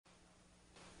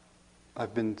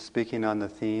I've been speaking on the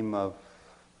theme of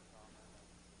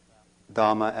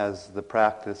Dhamma as the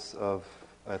practice of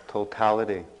a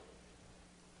totality,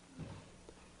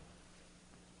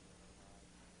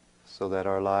 so that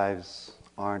our lives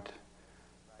aren't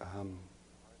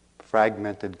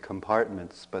fragmented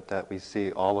compartments, but that we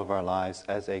see all of our lives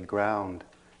as a ground,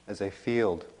 as a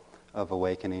field of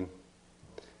awakening.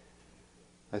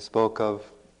 I spoke of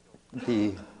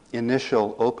the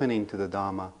initial opening to the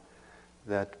Dhamma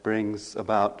that brings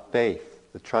about faith,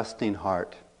 the trusting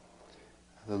heart,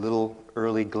 the little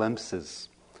early glimpses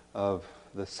of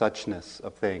the suchness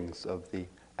of things, of the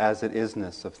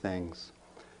as-it-isness of things,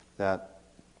 that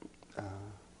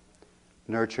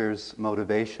nurtures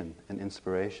motivation and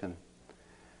inspiration,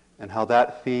 and how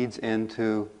that feeds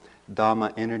into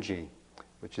Dhamma energy,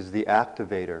 which is the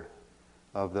activator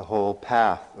of the whole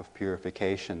path of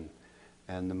purification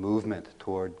and the movement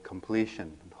toward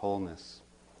completion and wholeness.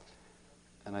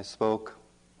 And I spoke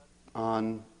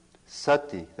on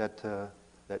sati, that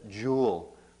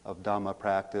jewel of Dhamma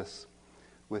practice,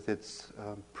 with its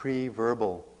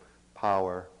pre-verbal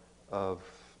power of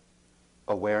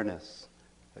awareness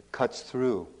that cuts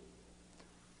through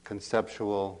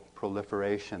conceptual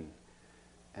proliferation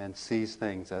and sees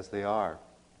things as they are,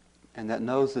 and that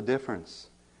knows the difference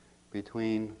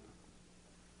between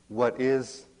what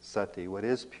is sati, what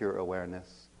is pure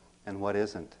awareness, and what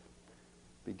isn't.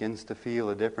 Begins to feel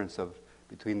a difference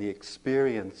between the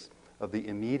experience of the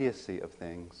immediacy of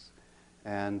things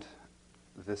and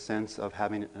the sense of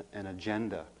having an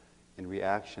agenda in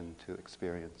reaction to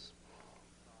experience.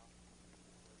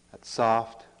 That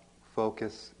soft,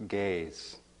 focus,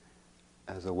 gaze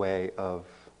as a way of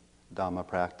Dhamma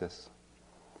practice.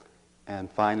 And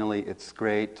finally, its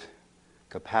great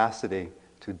capacity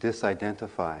to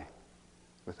disidentify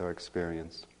with our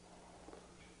experience.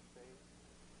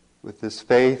 With this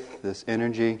faith, this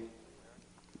energy,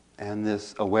 and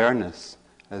this awareness,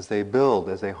 as they build,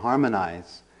 as they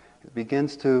harmonize, it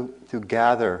begins to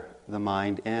gather the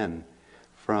mind in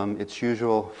from its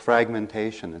usual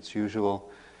fragmentation, its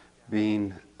usual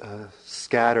being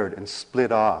scattered and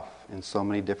split off in so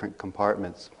many different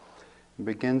compartments. It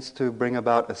begins to bring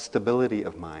about a stability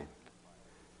of mind,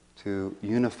 to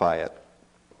unify it.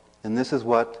 And this is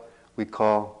what we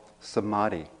call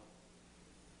Samadhi,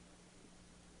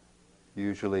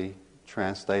 usually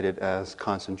translated as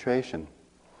concentration.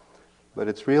 But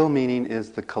its real meaning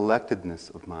is the collectedness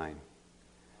of mind,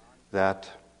 that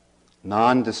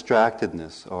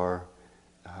non-distractedness or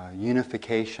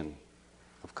unification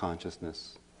of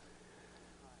consciousness.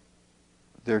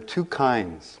 There are two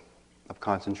kinds of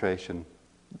concentration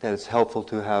that it's helpful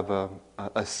to have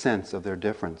a sense of their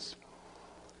difference.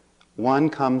 One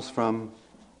comes from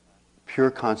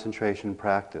pure concentration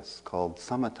practice called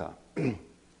samatha,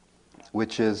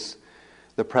 which is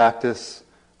the practice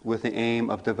with the aim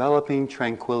of developing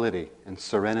tranquility and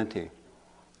serenity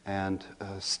and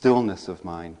stillness of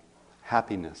mind,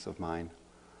 happiness of mind.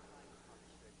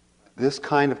 This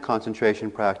kind of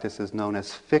concentration practice is known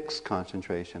as fixed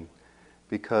concentration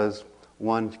because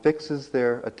one fixes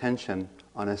their attention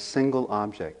on a single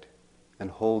object and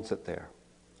holds it there,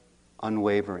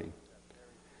 unwavering.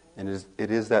 And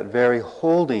it is that very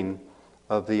holding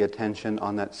of the attention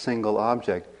on that single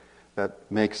object that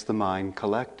makes the mind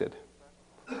collected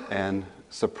and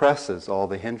suppresses all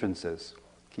the hindrances,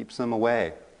 keeps them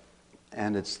away.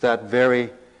 And it's that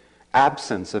very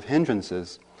absence of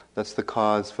hindrances that's the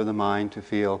cause for the mind to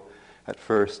feel at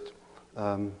first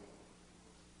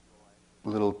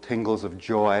little tingles of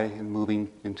joy and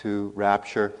moving into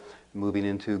rapture, moving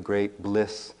into great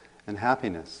bliss and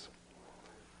happiness.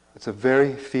 It's a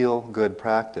very feel-good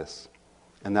practice,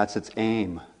 and that's its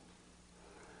aim.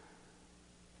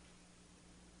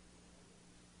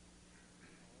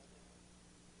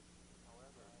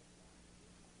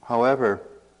 However,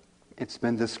 it's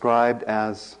been described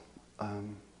as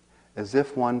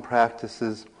if one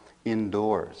practices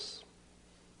indoors.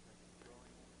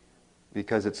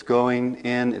 Because it's going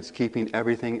in, it's keeping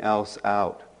everything else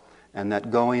out. And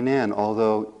that going in,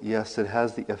 although, yes, it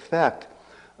has the effect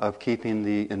of keeping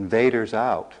the invaders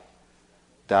out,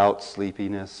 doubt,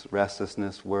 sleepiness,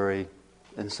 restlessness, worry,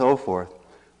 and so forth,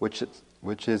 which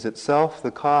is itself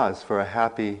the cause for a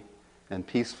happy and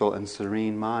peaceful and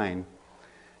serene mind,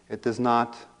 it does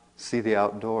not see the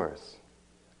outdoors.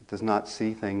 It does not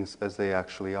see things as they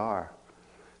actually are.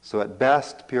 So at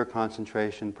best, pure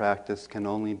concentration practice can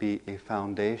only be a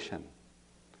foundation,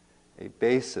 a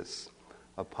basis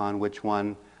upon which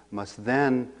one must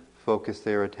then focus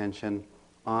their attention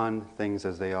on things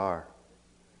as they are.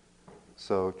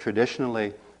 So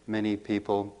traditionally, many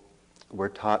people were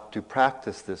taught to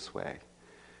practice this way,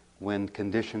 when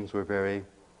conditions were very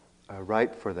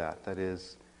right for that. That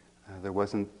is, there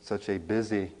wasn't such a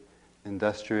busy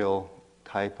industrial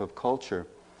type of culture.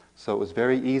 So it was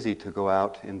very easy to go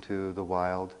out into the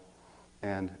wild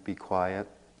and be quiet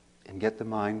and get the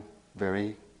mind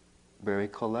very, very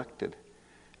collected.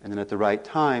 And then at the right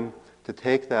time, to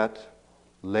take that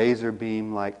laser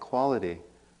beam-like quality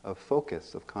of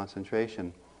focus, of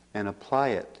concentration, and apply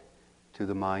it to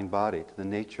the mind-body, to the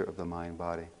nature of the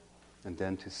mind-body, and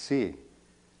then to see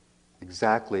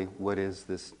exactly what is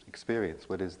this experience,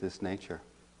 what is this nature.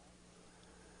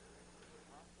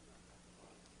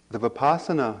 The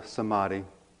Vipassana Samadhi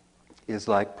is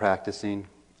like practicing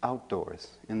outdoors,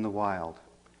 in the wild.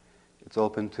 It's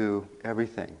open to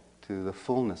everything, to the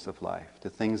fullness of life, to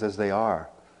things as they are.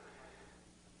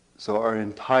 So our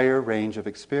entire range of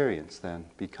experience then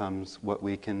becomes what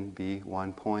we can be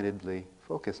one-pointedly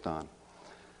focused on.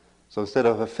 So instead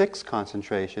of a fixed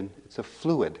concentration, it's a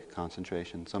fluid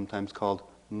concentration, sometimes called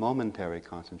momentary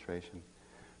concentration,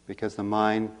 because the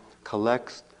mind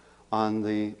collects on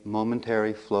the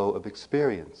momentary flow of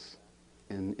experience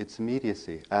in its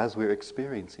immediacy as we're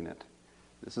experiencing it.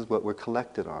 This is what we're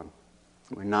collected on.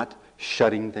 We're not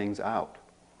shutting things out.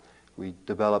 We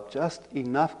develop just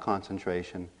enough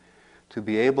concentration to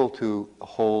be able to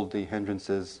hold the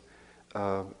hindrances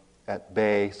at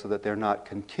bay so that they're not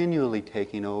continually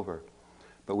taking over.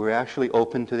 But we're actually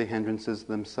open to the hindrances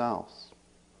themselves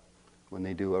when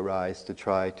they do arise, to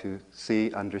try to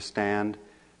see, understand,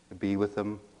 be with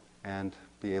them, and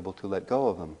be able to let go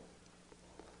of them.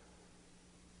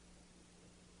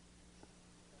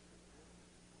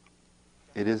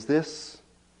 It is this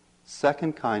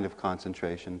second kind of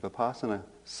concentration, Vipassana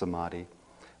Samadhi,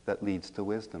 that leads to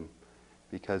wisdom,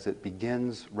 because it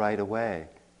begins right away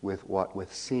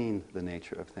with seeing the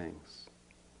nature of things.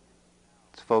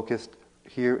 It's focused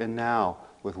here and now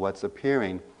with what's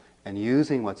appearing, and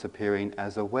using what's appearing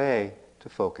as a way to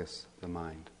focus the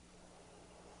mind.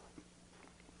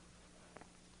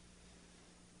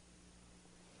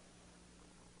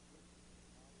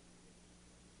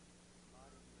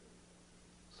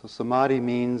 So samadhi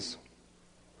means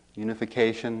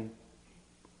unification,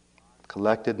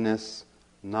 collectedness,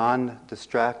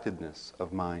 non-distractedness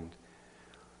of mind.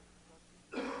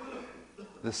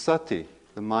 The sati,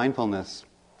 the mindfulness,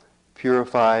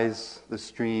 purifies the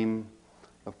stream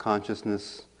of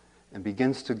consciousness and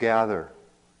begins to gather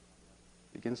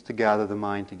the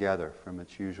mind together from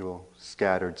its usual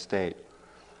scattered state.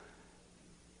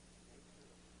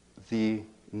 The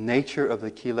nature of the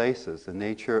kilesas, the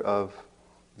nature of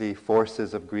the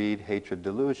forces of greed, hatred,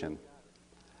 delusion,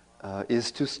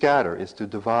 is to scatter, is to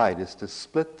divide, is to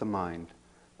split the mind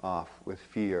off with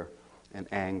fear and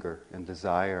anger and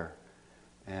desire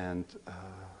and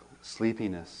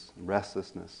sleepiness,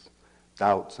 restlessness,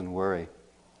 doubts and worry.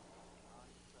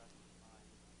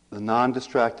 The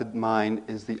non-distracted mind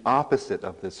is the opposite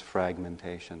of this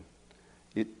fragmentation.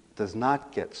 It does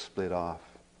not get split off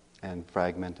and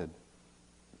fragmented.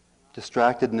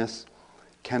 Distractedness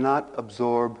cannot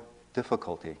absorb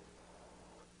difficulty.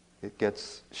 It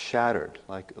gets shattered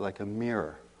like a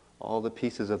mirror. All the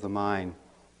pieces of the mind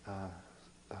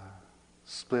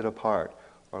split apart,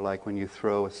 or like when you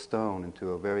throw a stone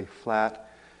into a very flat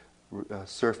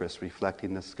surface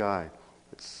reflecting the sky.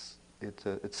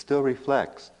 It still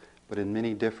reflects, but in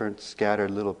many different scattered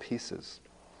little pieces.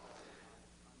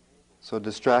 So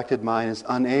distracted mind is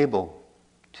unable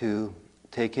to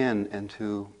take in and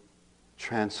to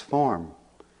transform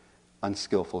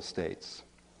unskillful states.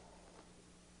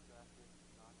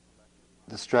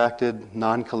 Distracted,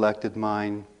 non-collected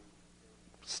mind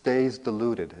stays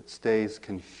deluded, it stays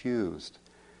confused.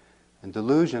 And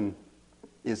delusion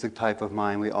is the type of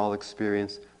mind we all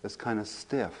experience that's kind of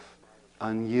stiff,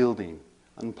 unyielding,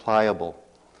 unpliable.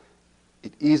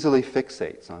 It easily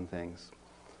fixates on things,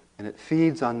 and it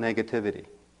feeds on negativity,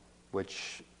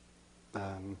 which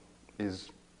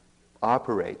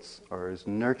operates or is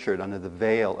nurtured under the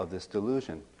veil of this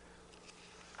delusion.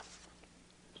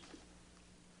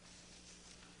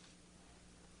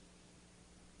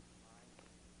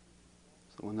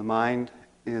 So when the mind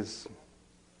is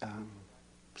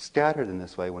scattered in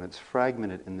this way, when it's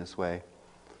fragmented in this way,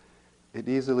 it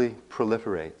easily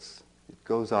proliferates. It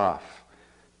goes off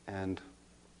and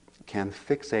can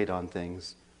fixate on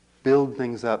things, build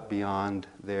things up beyond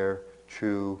their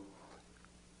true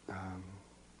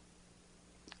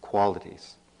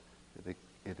qualities.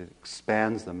 It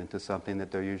expands them into something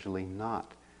that they're usually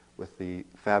not with the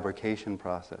fabrication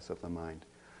process of the mind,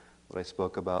 what I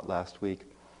spoke about last week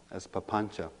as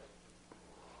papancha.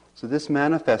 So this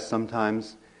manifests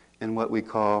sometimes in what we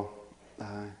call,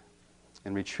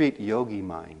 in retreat, yogi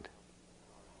mind.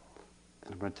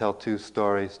 going to tell two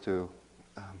stories to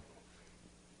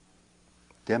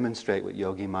demonstrate what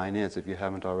yogi mind is, if you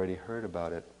haven't already heard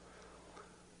about it.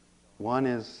 One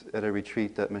is at a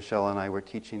retreat that Michelle and I were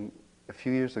teaching a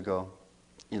few years ago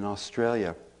in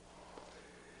Australia.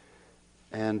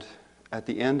 And at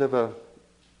the end of a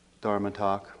Dharma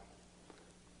talk,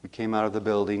 we came out of the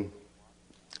building,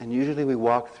 and usually we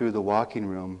walked through the walking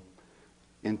room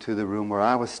into the room where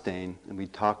I was staying, and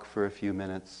we'd talk for a few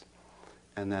minutes,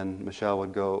 and then Michelle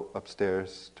would go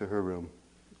upstairs to her room,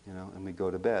 and we'd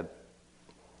go to bed.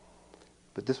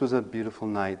 But this was a beautiful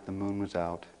night, the moon was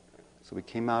out, so we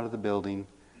came out of the building,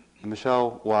 and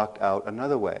Michelle walked out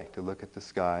another way to look at the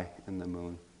sky and the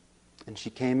moon. And she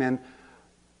came in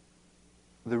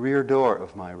the rear door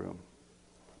of my room.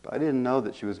 But I didn't know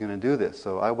that she was going to do this,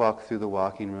 so I walked through the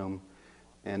walking room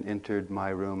and entered my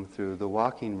room through the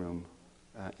walking room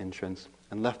entrance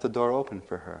and left the door open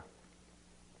for her.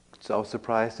 So I was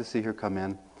surprised to see her come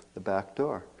in the back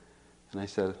door. And I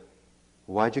said,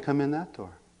 "Why'd you come in that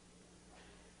door?"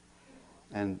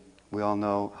 And we all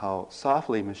know how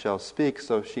softly Michelle speaks,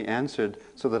 so she answered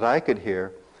so that I could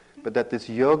hear, but that this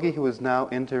yogi who was now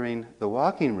entering the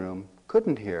walking room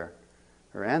couldn't hear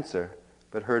her answer,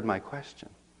 but heard my question.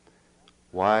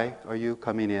 "Why are you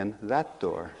coming in that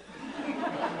door?"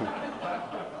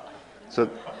 So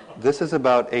this is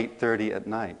about 8:30 at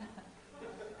night.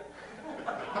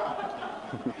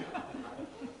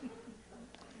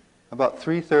 About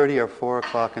 3:30 or 4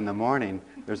 o'clock in the morning,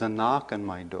 there's a knock on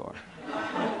my door.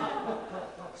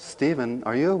 "Stephen,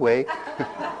 are you awake?"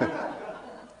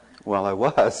 Well, I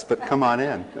was, but come on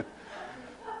in.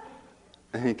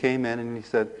 And he came in and he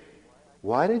said,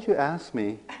 "Why did you ask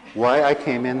me why I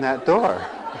came in that door?"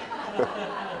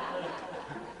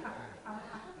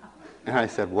 And I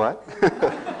said, "What?"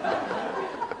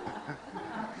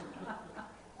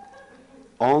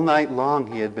 All night long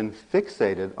he had been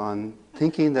fixated on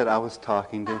thinking that I was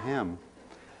talking to him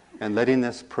and letting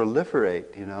this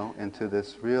proliferate, into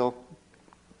this real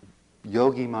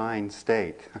yogi mind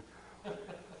state.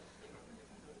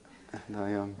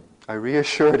 And I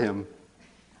reassured him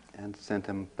and sent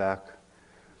him back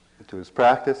to his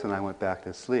practice, and I went back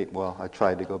to sleep. Well, I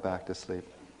tried to go back to sleep.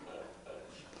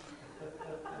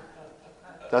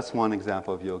 That's one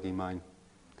example of yogi mind.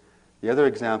 The other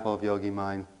example of yogi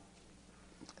mind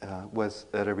was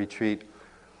at a retreat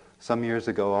some years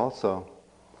ago also,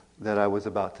 that I was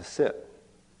about to sit.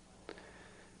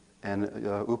 And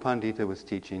U Pandita was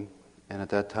teaching, and at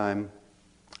that time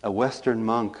a Western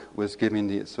monk was giving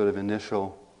the sort of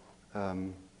initial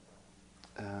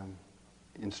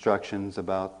instructions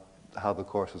about how the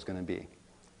course was going to be. He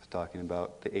was talking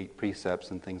about the 8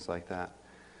 precepts and things like that.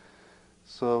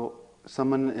 So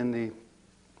someone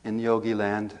in yogi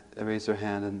land raised their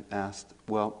hand and asked,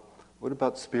 "Well, what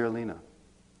about spirulina?"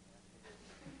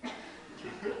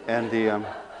 And the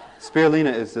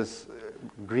spirulina is this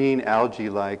green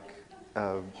algae-like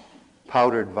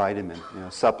powdered vitamin,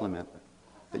 supplement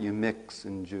that you mix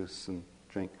in juice and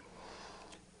drink.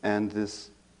 And this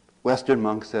Western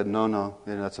monk said, no,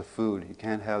 that's a food. You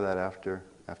can't have that after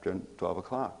 12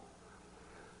 o'clock.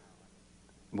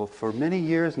 Well, for many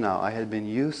years now, I had been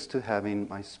used to having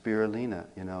my spirulina,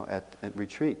 at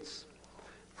retreats,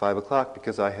 5 o'clock,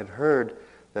 because I had heard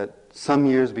that some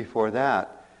years before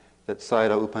that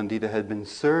Sayadaw U Pandita had been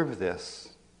served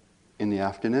this in the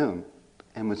afternoon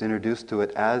and was introduced to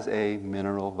it as a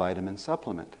mineral vitamin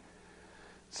supplement.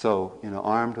 So,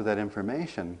 armed with that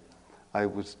information, I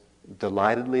was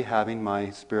delightedly having my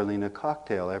spirulina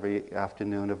cocktail every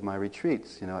afternoon of my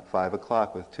retreats, at 5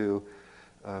 o'clock with 2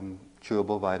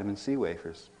 chewable vitamin C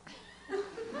wafers.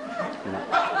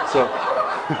 So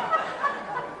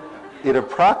it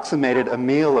approximated a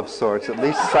meal of sorts, at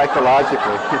least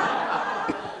psychologically.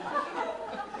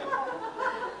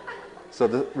 So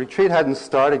the retreat hadn't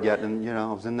started yet, and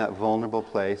I was in that vulnerable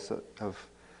place of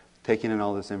taking in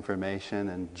all this information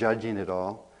and judging it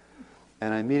all.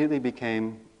 And I immediately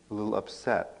became a little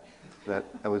upset that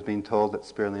I was being told that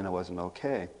spirulina wasn't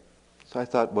okay. So I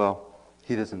thought, well,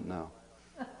 he doesn't know.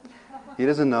 He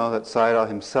doesn't know that Sayadaw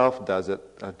himself does it.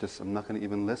 I'm not going to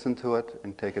even listen to it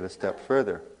and take it a step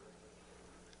further.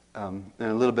 And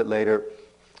a little bit later,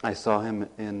 I saw him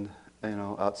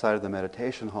outside of the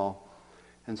meditation hall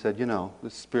and said,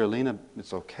 this spirulina,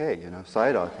 it's okay,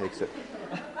 Sayadaw takes it.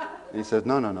 And he said,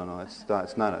 no, it's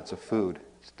not, it's a food.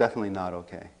 It's definitely not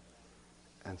okay.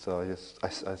 And so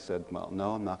I said, well,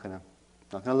 no, I'm not going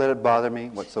to let it bother me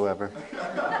whatsoever.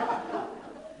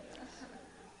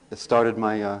 It started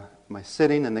my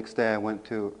sitting. The next day I went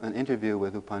to an interview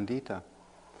with U Pandita.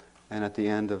 And at the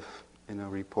end of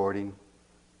reporting,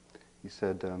 he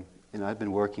said, I'd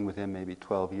been working with him maybe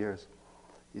 12 years.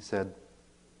 He said,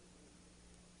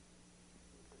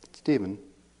 "Stephen,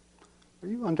 are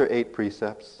you under 8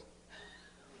 precepts?"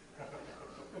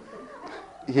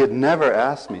 He had never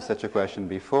asked me such a question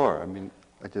before. I mean,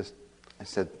 I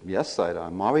said, "Yes, Sayadaw,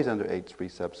 I'm always under 8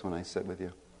 precepts when I sit with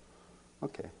you."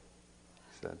 "Okay,"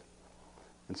 he said.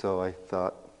 And so I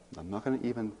thought, I'm not going to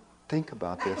even think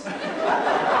about this.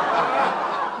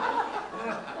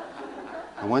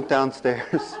 I went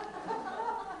downstairs,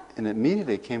 and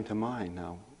immediately it came to mind,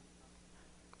 now,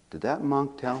 did that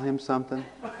monk tell him something?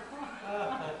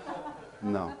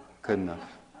 No, couldn't have.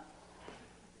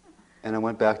 And I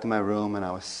went back to my room, and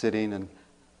I was sitting, and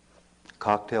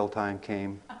cocktail time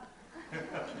came.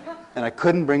 And I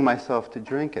couldn't bring myself to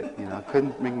drink it. I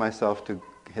couldn't bring myself to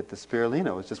hit the spirulina.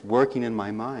 It was just working in my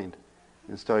mind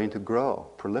and starting to grow,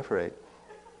 proliferate.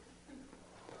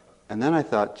 And then I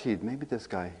thought, gee, maybe this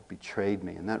guy betrayed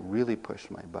me, and that really pushed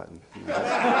my button.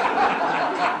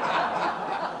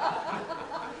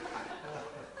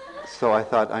 So I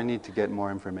thought, I need to get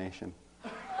more information.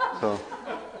 So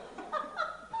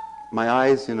my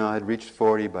eyes, I'd reached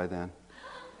 40 by then.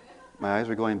 My eyes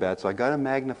were going bad, so I got a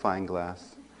magnifying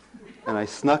glass, and I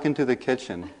snuck into the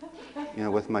kitchen,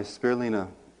 with my spirulina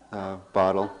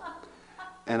bottle,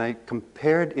 and I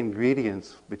compared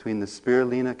ingredients between the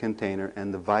spirulina container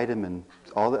and the vitamin,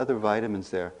 all the other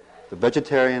vitamins there, the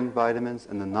vegetarian vitamins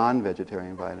and the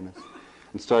non-vegetarian vitamins,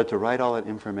 and started to write all that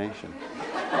information.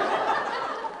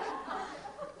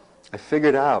 I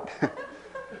figured out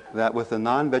that with the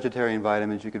non-vegetarian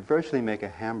vitamins, you could virtually make a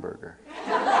hamburger.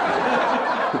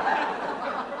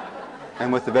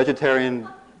 And with the vegetarian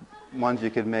ones, you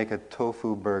could make a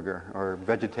tofu burger or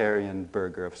vegetarian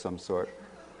burger of some sort.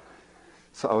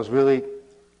 So I was really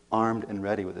armed and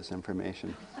ready with this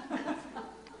information.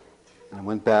 And I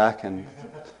went back, and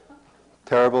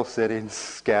terrible sittings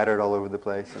scattered all over the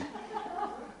place. And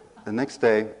the next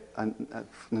day, the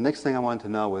next thing I wanted to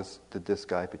know was, did this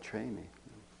guy betray me?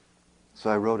 So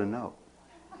I wrote a note.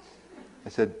 I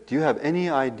said, do you have any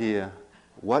idea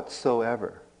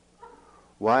whatsoever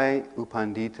why U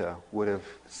Pandita would have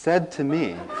said to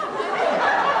me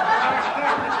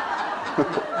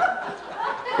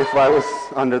if I was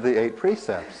under the 8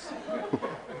 precepts?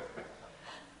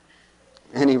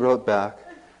 And he wrote back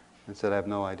and said, I have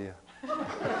no idea.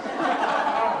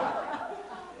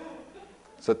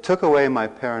 So it took away my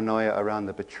paranoia around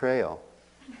the betrayal.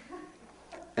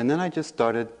 And then I just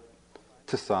started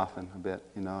to soften a bit.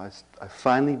 I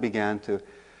finally began to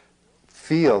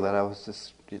feel that I was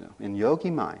just, in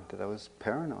yogi mind, that I was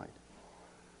paranoid.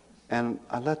 And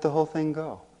I let the whole thing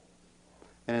go.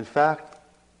 And in fact,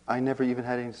 I never even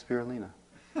had any spirulina.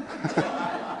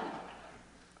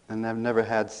 And I've never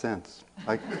had since.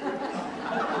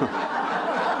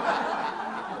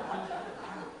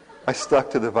 I stuck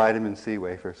to the vitamin C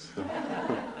wafers. So.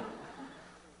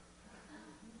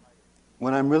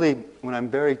 When I'm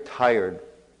very tired,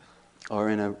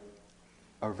 or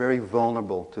very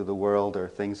vulnerable to the world or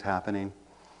things happening,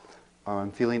 or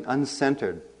I'm feeling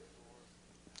uncentered,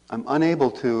 I'm unable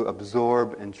to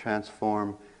absorb and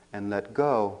transform and let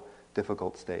go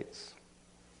difficult states.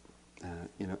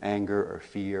 Anger or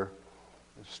fear,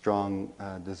 strong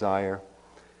desire.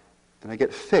 And I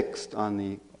get fixed on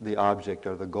the object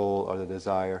or the goal or the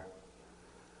desire.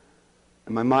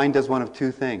 And my mind does one of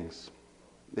two things.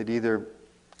 It either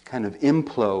kind of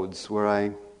implodes, where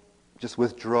I just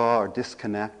withdraw or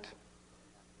disconnect,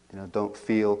 don't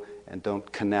feel and don't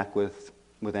connect with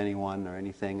anyone or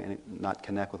anything, and not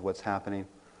connect with what's happening,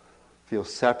 feel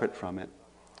separate from it.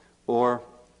 Or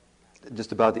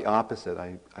just about the opposite,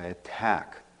 I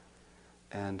attack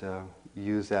and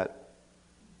use that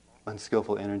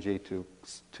unskillful energy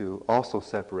to also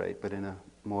separate, but in a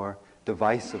more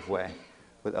divisive way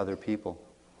with other people.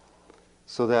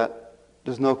 So that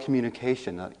there's no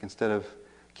communication. Instead of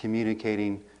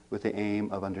communicating with the aim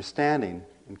of understanding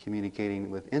and communicating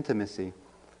with intimacy,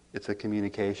 it's a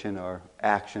communication or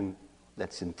action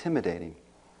that's intimidating.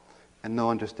 And no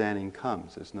understanding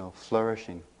comes. There's no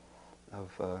flourishing.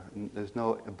 There's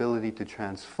no ability to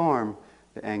transform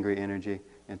the angry energy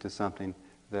into something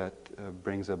that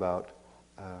brings about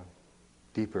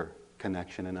deeper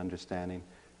connection and understanding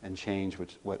and change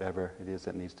whatever it is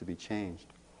that needs to be changed.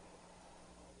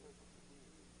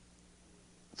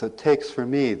 So it takes for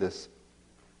me this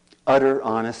utter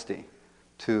honesty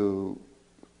to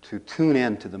tune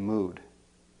in to the mood,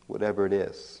 whatever it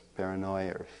is,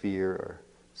 paranoia or fear or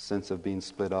sense of being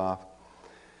split off,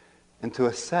 and to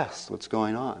assess what's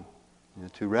going on,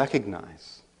 to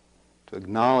recognize, to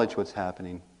acknowledge what's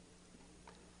happening,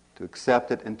 to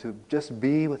accept it, and to just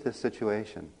be with the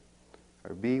situation,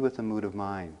 or be with the mood of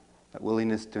mind, that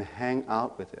willingness to hang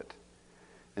out with it,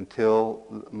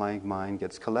 until my mind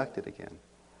gets collected again.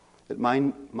 It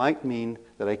might mean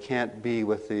that I can't be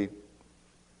with the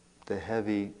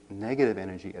heavy negative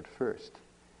energy at first.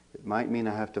 It might mean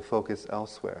I have to focus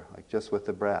elsewhere, like just with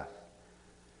the breath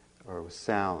or with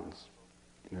sounds.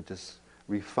 Just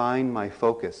refine my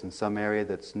focus in some area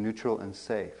that's neutral and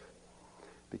safe.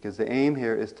 Because the aim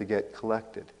here is to get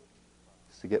collected.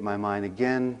 It's to get my mind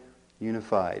again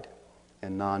unified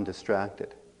and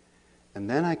non-distracted. And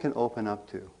then I can open up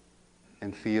to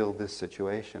and feel this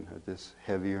situation or this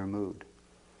heavier mood.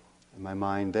 And my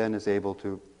mind then is able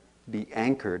to be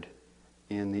anchored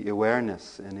in the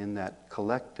awareness and in that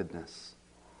collectedness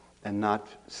and not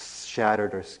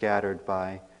shattered or scattered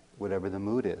by whatever the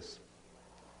mood is.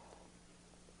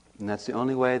 And that's the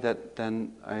only way that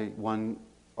then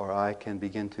I can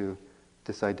begin to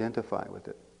disidentify with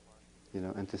it,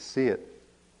 and to see it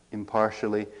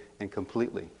impartially and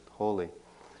completely, wholly.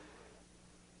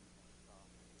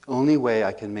 Only way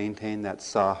I can maintain that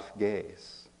soft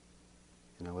gaze,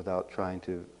 without trying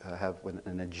to have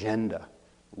an agenda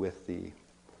with the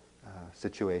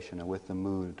situation or with the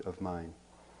mood of mine.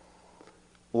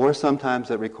 Or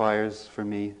sometimes it requires for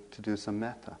me to do some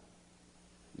metta,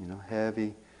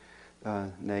 heavy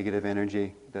negative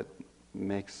energy that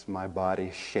makes my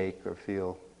body shake or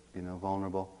feel,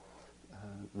 vulnerable.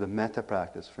 The metta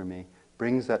practice for me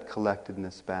brings that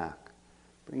collectedness back,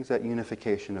 brings that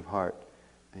unification of heart,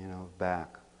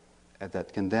 back, and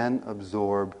that can then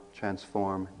absorb,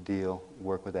 transform, deal,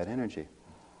 work with that energy.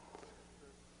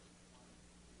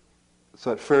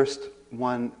 So at first,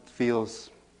 one feels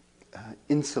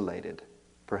insulated,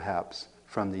 perhaps,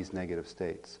 from these negative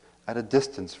states, at a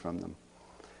distance from them.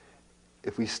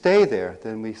 If we stay there,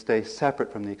 then we stay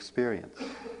separate from the experience.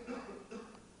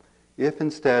 If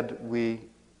instead we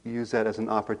use that as an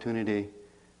opportunity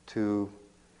to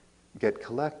get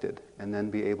collected and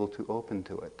then be able to open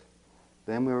to it,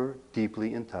 then we're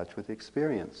deeply in touch with the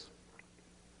experience.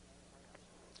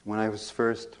 When I was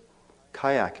first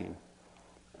kayaking,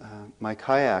 my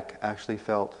kayak actually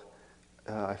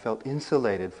I felt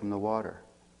insulated from the water.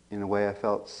 In a way I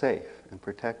felt safe and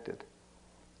protected.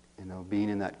 Being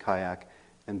in that kayak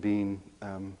and being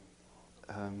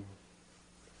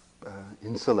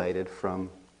insulated from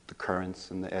the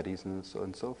currents and the eddies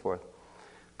and so forth.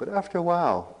 But after a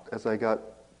while, as I got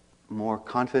more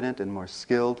confident and more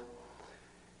skilled,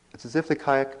 it's as if the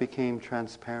kayak became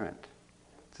transparent.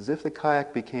 It's as if the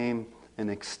kayak became an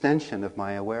extension of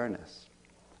my awareness,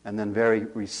 and then very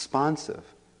responsive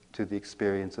to the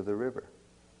experience of the river,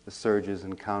 the surges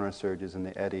and counter surges and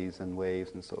the eddies and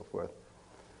waves and so forth.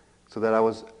 So that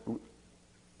I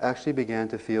actually began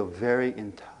to feel very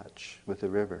in touch with the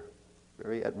river,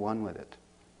 very at one with it.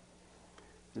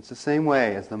 It's the same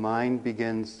way as the mind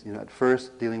begins, at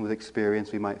first dealing with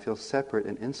experience, we might feel separate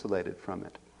and insulated from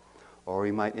it. Or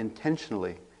we might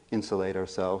intentionally insulate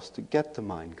ourselves to get the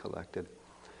mind collected.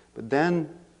 But then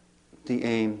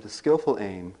the skillful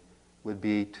aim, would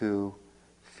be to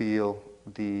feel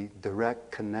the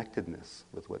direct connectedness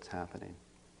with what's happening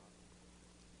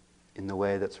in the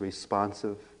way that's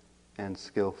responsive and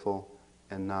skillful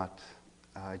and not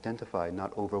identified,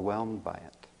 not overwhelmed by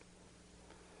it.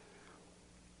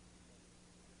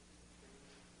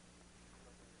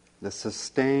 The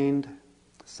sustained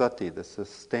sati, the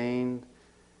sustained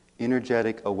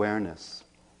energetic awareness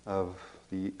of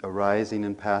the arising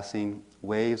and passing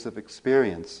waves of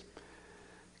experience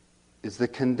is the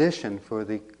condition for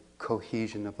the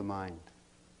cohesion of the mind,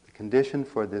 the condition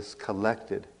for this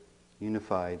collected,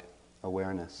 unified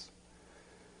awareness.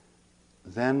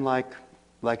 Then, like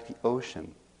the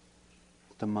ocean,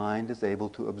 the mind is able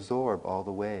to absorb all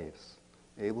the waves,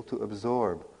 able to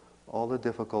absorb all the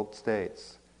difficult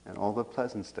states and all the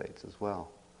pleasant states as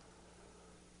well.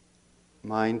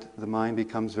 The mind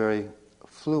becomes very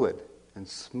fluid and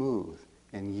smooth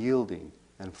and yielding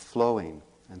and flowing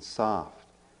and soft.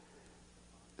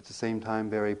 At the same time,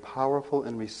 very powerful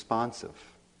and responsive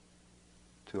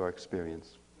to our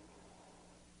experience.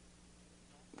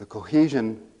 The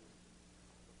cohesion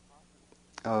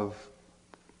of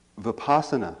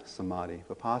vipassana samadhi,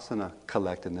 vipassana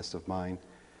collectedness of mind,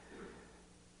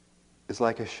 is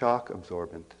like a shock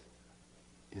absorbent.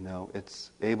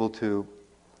 It's able to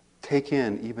take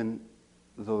in even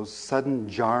those sudden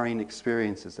jarring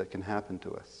experiences that can happen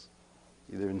to us.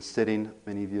 Either in sitting,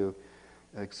 many of you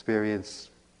experience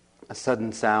a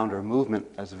sudden sound or movement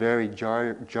as very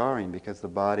jarring because the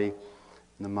body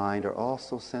and the mind are all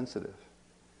so sensitive.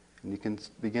 And you can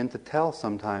begin to tell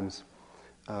sometimes,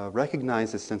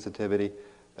 recognize this sensitivity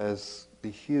as the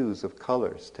hues of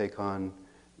colors take on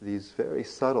these very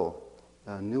subtle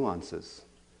nuances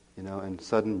and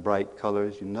sudden bright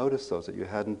colors. You notice those that you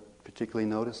hadn't particularly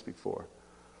noticed before.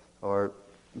 Or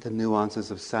the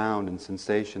nuances of sound and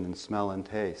sensation and smell and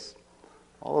taste.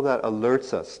 All of that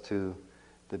alerts us to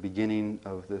the beginning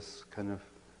of this kind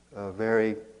of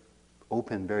very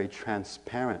open, very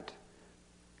transparent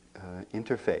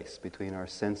interface between our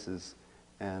senses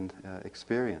and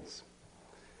experience.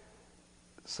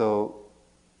 So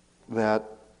that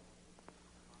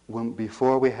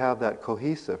before we have that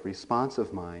cohesive,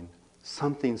 responsive mind,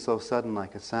 something so sudden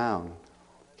like a sound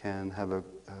can have a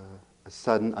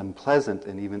sudden, unpleasant,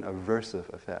 and even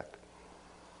aversive effect.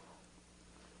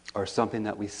 Or something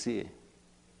that we see.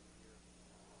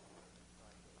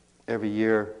 Every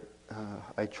year,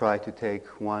 I try to take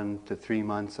 1 to 3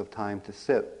 months of time to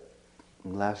sit.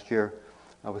 And last year,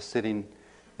 I was sitting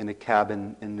in a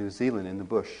cabin in New Zealand in the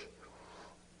bush.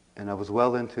 And I was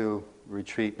well into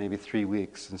retreat, maybe 3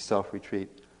 weeks in self-retreat.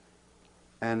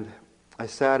 And I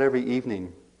sat every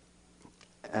evening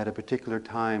at a particular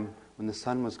time when the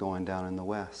sun was going down in the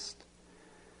west.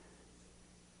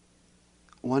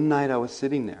 One night I was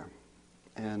sitting there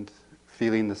and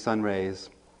feeling the sun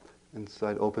rays, and so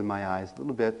I'd open my eyes a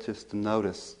little bit just to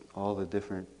notice all the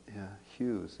different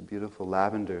hues, the beautiful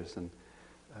lavenders and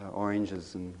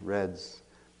oranges and reds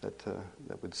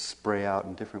that would spray out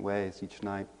in different ways each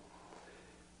night.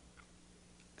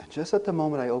 And just at the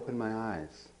moment I opened my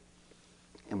eyes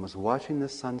and was watching the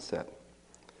sunset,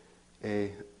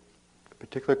 a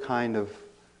particular kind of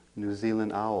New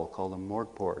Zealand owl called a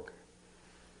morgporg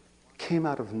came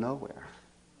out of nowhere,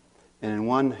 and in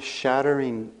one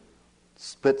shattering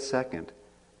split second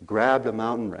grabbed a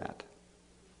mountain rat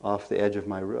off the edge of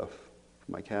my roof,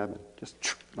 my cabin, just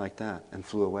like that, and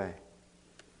flew away.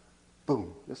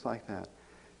 Boom, just like that.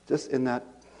 Just in that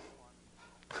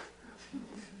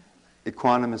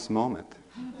equanimous moment.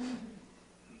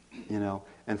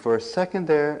 And for a second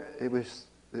there, it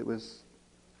was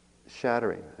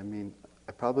shattering. I mean,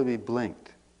 I probably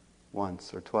blinked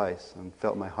once or twice and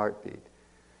felt my heartbeat.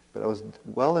 But I was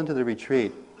well into the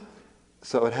retreat,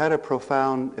 so it had a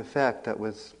profound effect that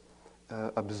was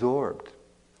absorbed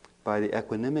by the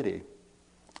equanimity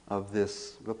of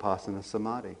this Vipassana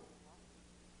Samadhi.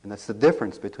 And that's the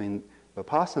difference between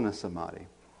Vipassana Samadhi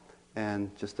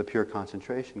and just the pure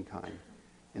concentration kind,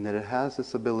 in that it has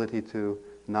this ability to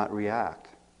not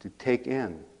react, to take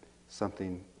in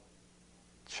something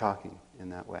shocking in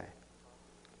that way.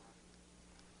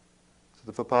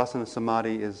 So the Vipassana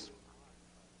Samadhi is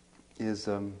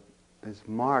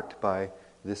marked by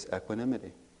this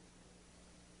equanimity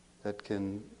that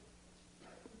can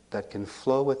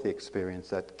flow with the experience,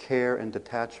 that care and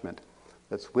detachment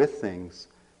that's with things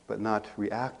but not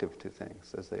reactive to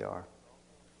things as they are.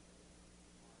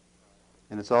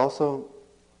 And it's also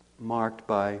marked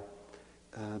by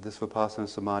this Vipassana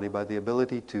Samadhi by the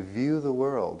ability to view the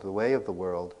world, the way of the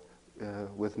world,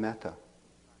 with metta.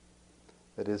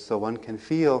 That is, so one can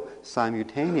feel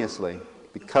simultaneously,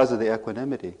 because of the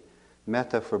equanimity,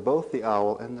 metta for both the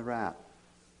owl and the rat.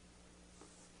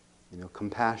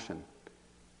 Compassion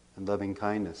and loving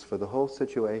kindness for the whole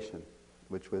situation,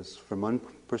 which was, from one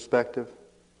perspective,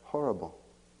 horrible.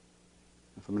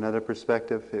 And from another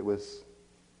perspective, it was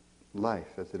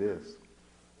life as it is.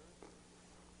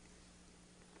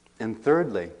 And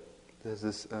thirdly, there's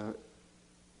this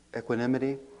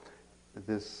equanimity.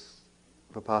 This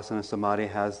Vipassana Samadhi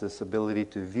has this ability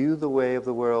to view the way of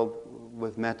the world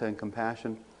with metta and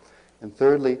compassion. And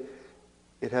thirdly,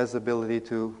 it has the ability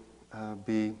to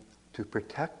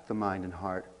protect the mind and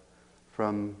heart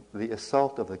from the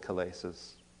assault of the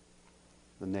kilesas,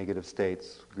 the negative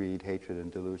states, greed, hatred,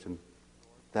 and delusion.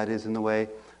 That is, in the way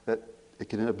that it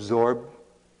can absorb,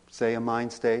 say, a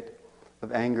mind state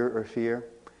of anger or fear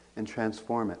and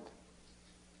transform it.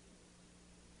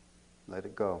 Let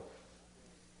it go.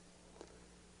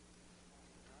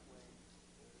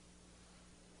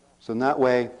 So in that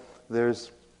way,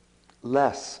 there's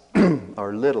less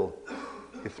or little,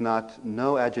 if not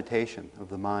no agitation of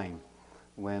the mind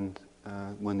when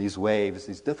these waves,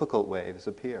 these difficult waves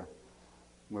appear.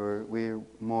 We're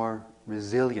more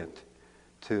resilient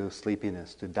to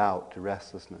sleepiness, to doubt, to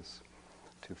restlessness,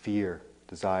 to fear,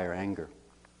 desire, anger.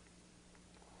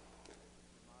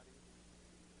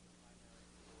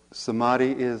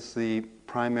 Samadhi is the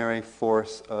primary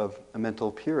force of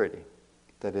mental purity.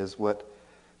 That is what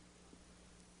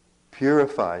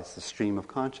purifies the stream of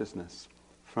consciousness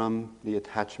from the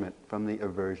attachment, from the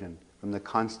aversion, from the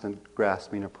constant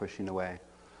grasping or pushing away,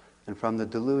 and from the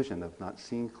delusion of not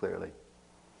seeing clearly.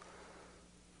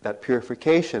 That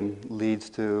purification leads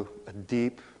to a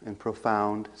deep and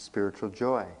profound spiritual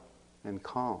joy and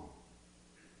calm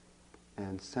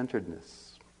and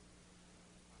centeredness.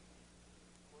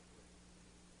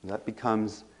 That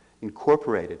becomes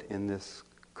incorporated in this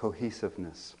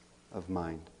cohesiveness of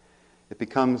mind. It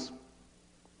becomes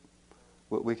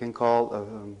what we can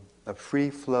call a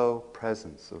free-flow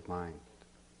presence of mind.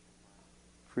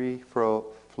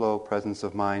 Free-flow presence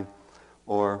of mind,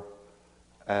 or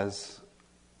as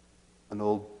an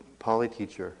old Pali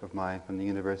teacher of mine from the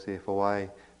University of Hawaii,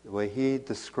 the way he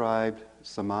described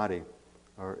Samadhi,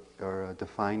 or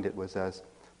defined it, was as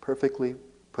perfectly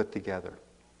put together.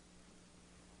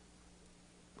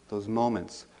 Those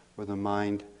moments where the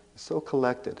mind is so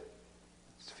collected,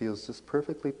 it feels just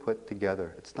perfectly put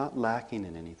together. It's not lacking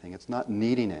in anything. It's not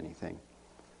needing anything.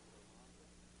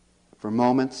 For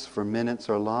moments, for minutes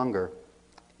or longer,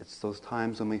 it's those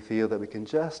times when we feel that we can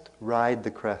just ride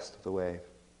the crest of the wave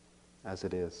as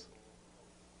it is.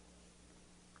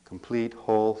 Complete,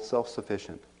 whole,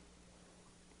 self-sufficient.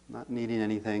 Not needing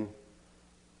anything.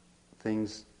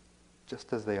 Things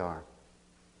just as they are.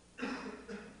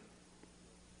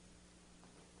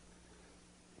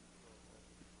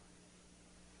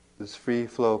 This free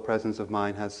flow presence of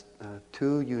mind has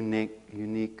two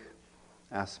unique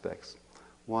aspects.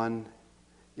 One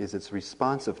is its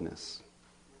responsiveness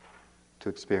to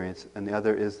experience, and the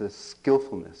other is the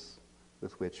skillfulness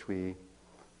with which we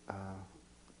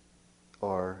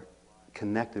are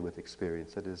connected with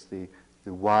experience. That is the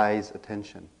wise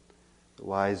attention, the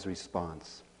wise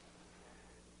response.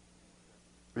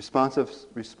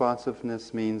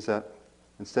 Responsiveness means that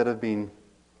instead of being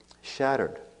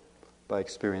shattered by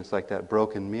experience like that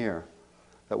broken mirror,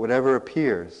 that whatever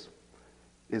appears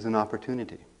is an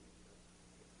opportunity.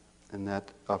 And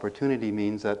that opportunity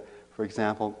means that, for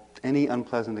example, any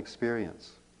unpleasant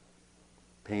experience,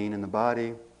 pain in the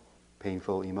body,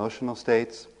 painful emotional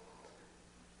states,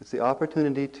 it's the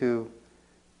opportunity to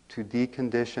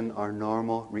decondition our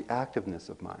normal reactiveness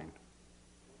of mind.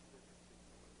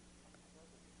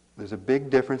 There's a big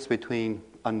difference between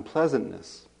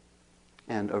unpleasantness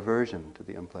and aversion to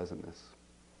the unpleasantness.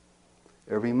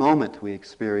 Every moment we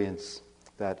experience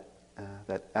that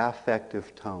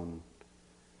affective tone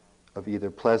of either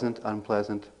pleasant,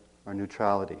 unpleasant, or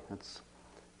neutrality. That's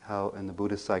how, in the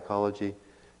Buddhist psychology,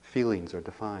 feelings are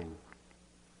defined.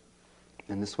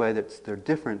 In this way, they're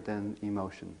different than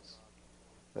emotions.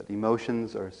 That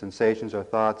emotions or sensations or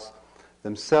thoughts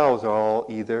themselves are all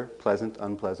either pleasant,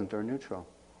 unpleasant, or neutral.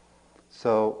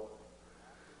 So,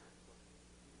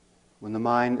 when the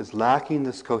mind is lacking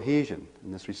this cohesion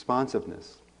and this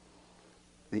responsiveness,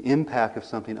 the impact of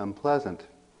something unpleasant,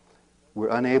 we're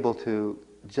unable to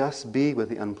just be with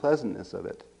the unpleasantness of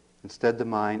it. Instead, the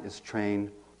mind is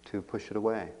trained to push it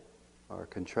away, or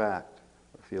contract,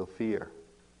 or feel fear.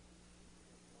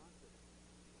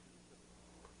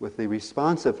 With the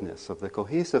responsiveness of the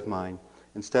cohesive mind,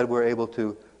 instead we're able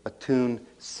to attune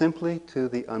simply to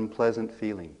the unpleasant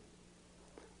feeling.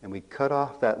 And we cut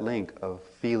off that link of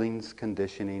feelings,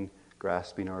 conditioning,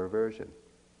 grasping, or aversion.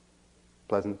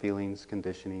 Pleasant feelings,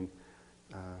 conditioning,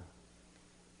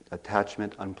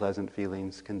 attachment, unpleasant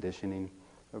feelings, conditioning,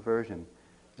 aversion.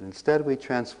 And instead we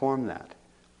transform that.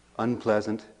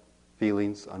 Unpleasant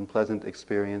feelings, unpleasant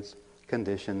experience,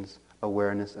 conditions,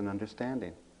 awareness, and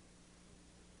understanding.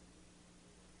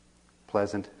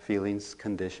 Pleasant feelings,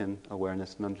 condition,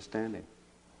 awareness, and understanding.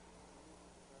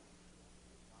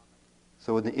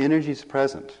 So when the energy is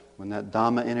present, when that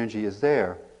Dhamma energy is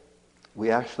there, we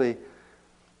actually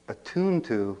attune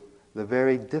to the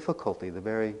very difficulty, the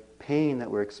very pain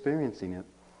that we're experiencing it,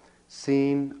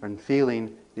 seeing and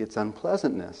feeling its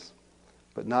unpleasantness,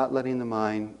 but not letting the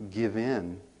mind give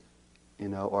in,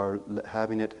 or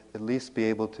having it at least be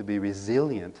able to be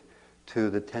resilient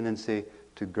to the tendency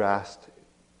to grasp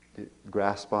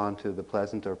onto the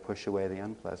pleasant or push away the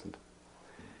unpleasant.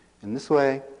 In this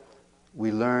way,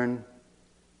 we learn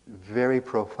very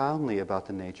profoundly about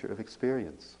the nature of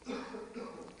experience,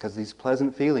 because these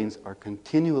pleasant feelings are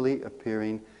continually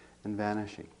appearing and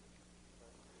vanishing.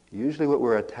 Usually what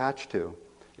we're attached to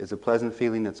is a pleasant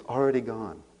feeling that's already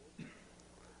gone,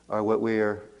 or what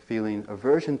we're feeling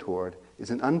aversion toward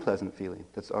is an unpleasant feeling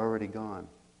that's already gone.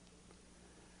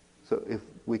 So if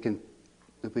we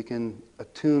can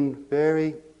attune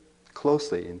very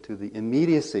closely into the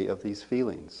immediacy of these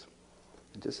feelings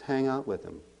and just hang out with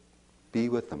them, be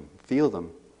with them, feel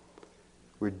them,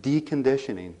 we're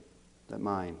deconditioning that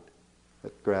mind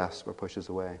that grasps or pushes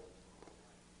away,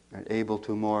 and able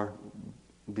to more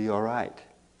be all right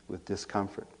with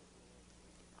discomfort.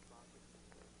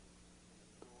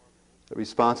 The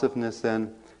responsiveness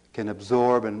then can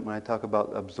absorb, and when I talk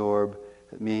about absorb,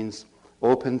 it means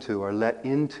open to or let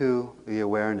into the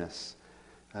awareness,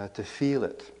 to feel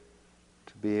it,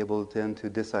 to be able then to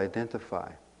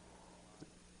disidentify.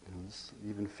 Just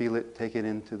even feel it, take it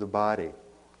into the body.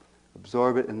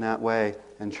 Absorb it in that way.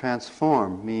 And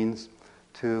transform means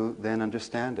to then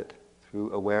understand it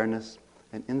through awareness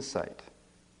and insight,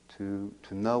 to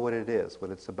know what it is,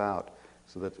 what it's about.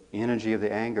 So that the energy of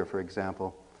the anger, for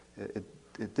example,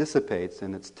 it dissipates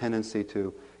in its tendency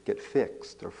to get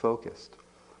fixed or focused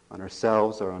on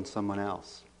ourselves or on someone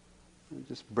else. It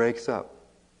just breaks up,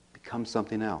 becomes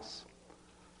something else.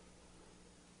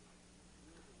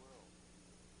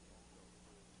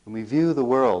 And we view the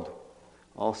world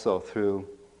also through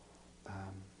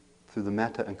the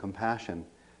metta and compassion.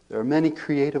 There are many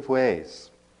creative ways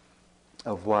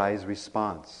of wise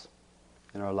response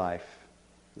in our life,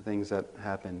 the things that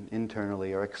happen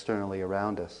internally or externally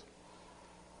around us.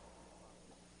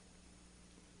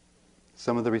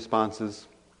 Some of the responses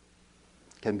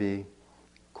can be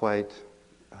quite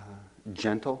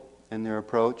gentle in their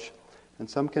approach, and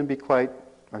some can be quite,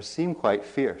 or seem quite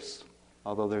fierce,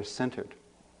 although they're centered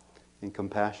in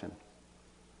compassion.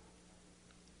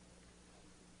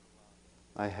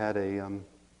 I had a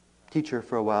teacher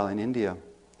for a while in India.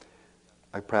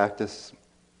 I practiced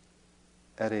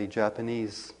at a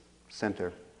Japanese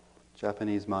center,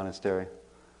 Japanese monastery,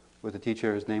 with a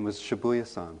teacher. His name was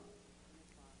Shibuya-san.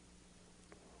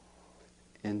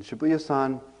 In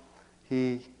Shibuya-san,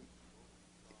 he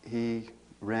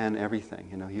ran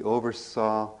everything. He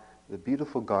oversaw the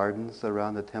beautiful gardens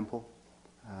around the temple,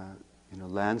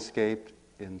 landscaped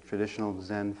in traditional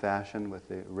Zen fashion with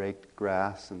the raked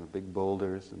grass and the big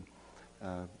boulders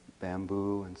and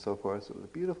bamboo and so forth. So it was a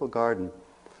beautiful garden.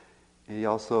 And he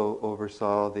also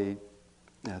oversaw the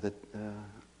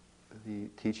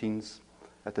teachings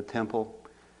at the temple.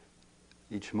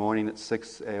 Each morning at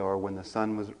 6 or when the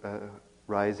sun was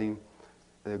rising,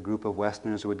 a group of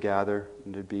Westerners would gather,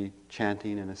 and there'd be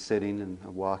chanting and a sitting and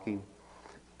a walking.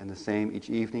 And the same each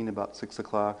evening about 6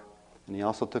 o'clock. And he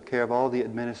also took care of all the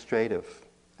administrative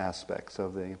aspects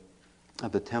of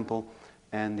the temple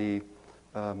and the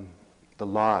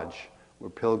lodge where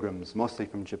pilgrims, mostly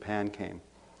from Japan, came.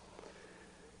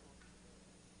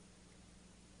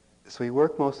 So he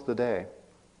worked most of the day,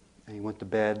 and he went to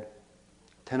bed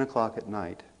 10 o'clock at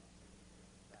night,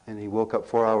 and he woke up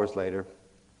 4 hours later,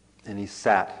 and he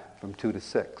sat from 2 to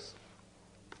 6,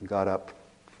 and got up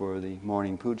for the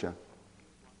morning puja.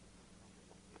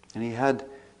 And he had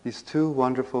these two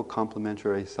wonderful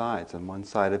complementary sides. On one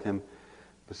side of him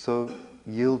was so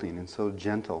yielding and so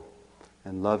gentle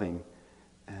and loving,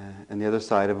 and the other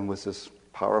side of him was this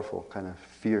powerful, kind of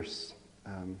fierce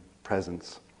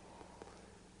presence.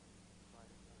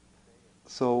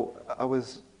 So I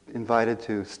was invited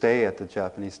to stay at the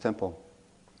Japanese temple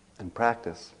and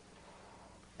practice.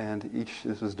 And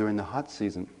this was during the hot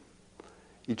season.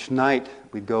 Each night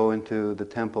we'd go into the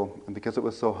temple, and because it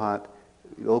was so hot,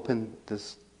 we'd open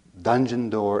this dungeon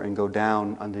door and go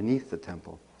down underneath the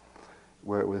temple,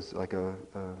 where it was like a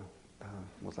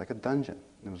dungeon.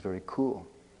 It was very cool.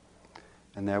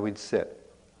 And there we'd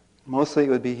sit. Mostly it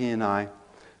would be he and I,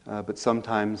 but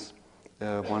sometimes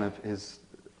one of his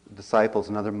disciples,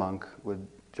 another monk, would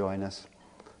join us,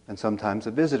 and sometimes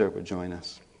a visitor would join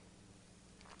us.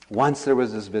 Once there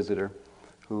was this visitor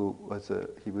who was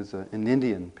an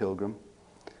Indian pilgrim,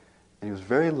 and he was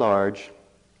very large,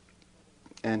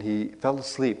 and he fell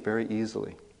asleep very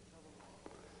easily.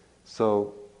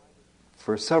 So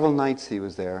for several nights he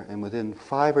was there, and within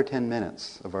 5 or 10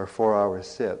 minutes of our 4-hour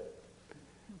sit,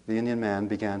 the Indian man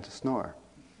began to snore.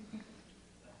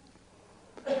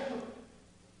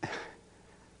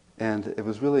 And it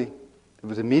was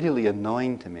immediately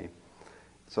annoying to me.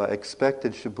 So I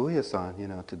expected Shibuya-san,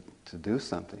 to do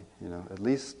something, at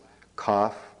least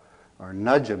cough or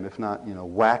nudge him, if not,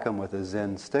 whack him with a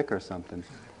Zen stick or something.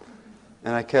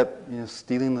 And I kept,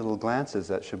 stealing little glances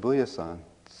at Shibuya-san,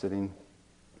 sitting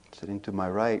to my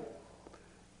right,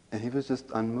 and he was just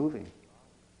unmoving.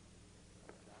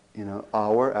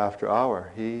 Hour after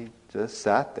hour, he just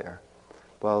sat there,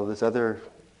 while this other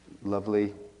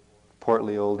lovely,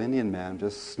 portly old Indian man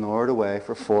just snored away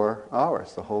for 4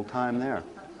 hours, the whole time there.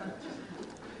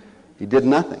 He did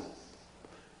nothing.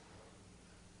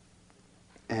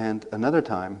 And another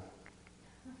time,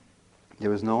 there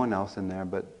was no one else in there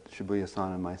but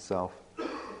Shibuya-san and myself.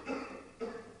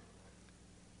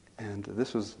 And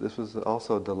this was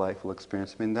also a delightful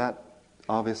experience. I mean, that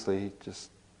obviously he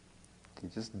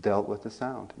just dealt with the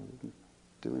sound. He didn't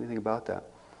do anything about that.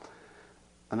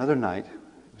 Another night,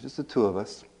 it was just the two of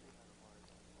us,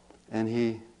 and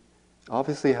he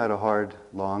obviously had a hard,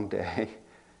 long day,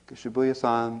 because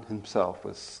Shibuya-san himself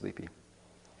was sleepy.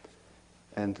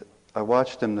 And I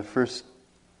watched him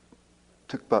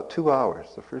took about 2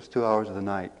 hours, the first 2 hours of the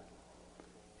night.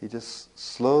 he just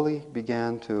slowly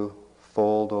began to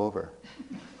fold over.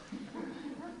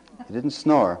 He didn't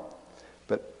snore,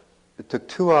 but it took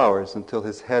 2 hours until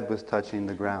his head was touching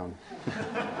the ground.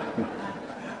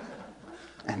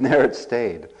 And there it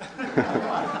stayed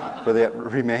for the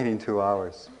remaining 2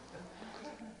 hours.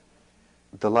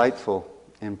 Delightful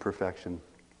imperfection.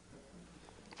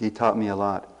 He taught me a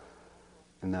lot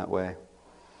in that way.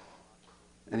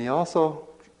 And he also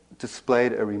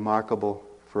displayed a remarkable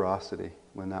ferocity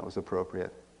when that was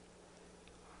appropriate.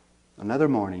 Another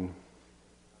morning,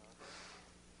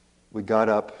 we got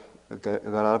out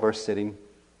of our sitting.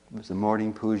 It was a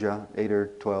morning puja, 8 or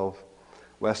 12.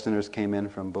 Westerners came in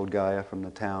from Bodh Gaya, from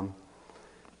the town,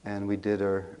 and we did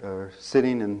our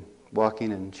sitting and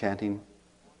walking and chanting.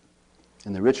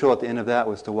 And the ritual at the end of that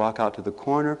was to walk out to the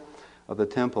corner of the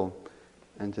temple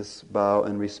and just bow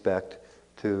in respect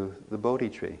to the Bodhi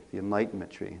tree, the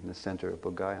enlightenment tree in the center of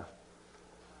Bodh Gaya.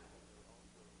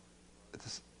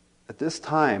 At this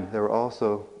time, there were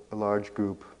also a large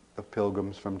group of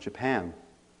pilgrims from Japan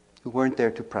who weren't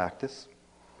there to practice,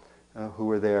 who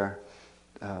were there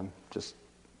just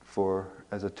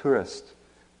as a tourist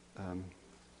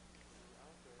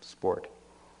sport.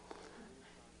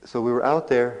 So we were out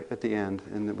there at the end,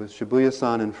 and it was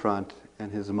Shibuya-san in front,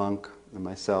 and his monk, and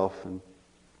myself, and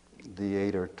the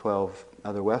 8 or 12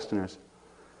 other Westerners.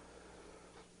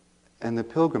 And the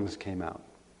pilgrims came out.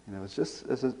 And it was just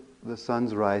as the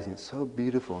sun's rising. It's so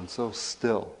beautiful and so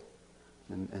still.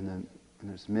 And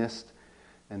there's mist,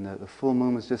 and the full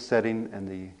moon was just setting, and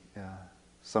the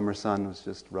summer sun was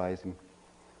just rising.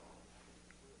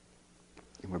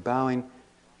 And we're bowing,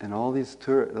 and all these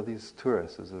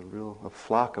tourists, there's a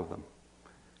flock of them,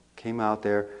 came out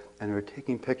there and were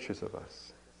taking pictures of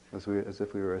us as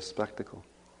if we were a spectacle.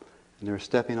 And they were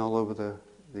stepping all over the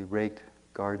raked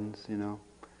gardens,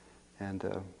 and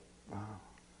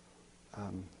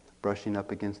brushing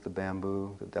up against the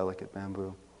bamboo, the delicate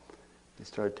bamboo. They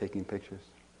started taking pictures.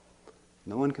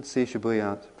 No one could see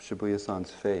Shibuya-san's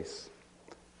face,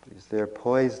 but he's there,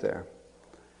 poised there.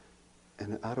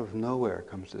 And out of nowhere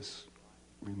comes this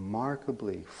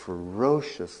remarkably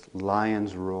ferocious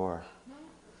lion's roar.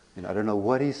 I don't know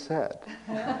what he said,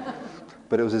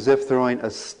 but it was as if throwing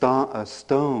a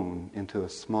stone into a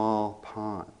small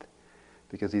pond,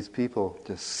 because these people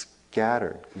just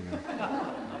scattered,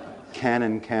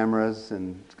 Canon cameras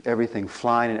and everything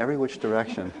flying in every which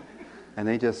direction, and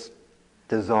they just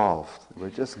dissolved. They were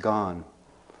just gone.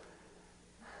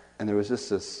 And there was just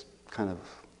this kind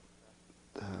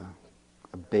of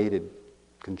abated,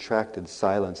 contracted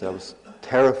silence. I was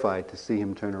terrified to see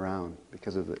him turn around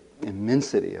because of the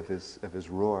immensity of his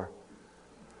roar.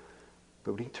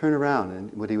 But when he turned around,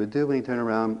 and what he would do when he turned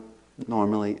around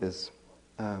normally is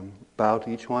bow to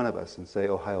each one of us and say,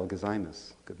 "Ohayo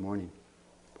gozaimasu," good morning.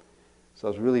 So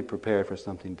I was really prepared for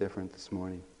something different this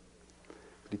morning.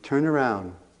 But he turned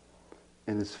around,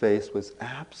 and his face was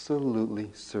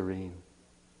absolutely serene,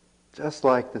 just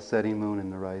like the setting moon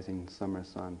and the rising summer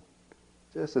sun.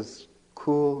 Just as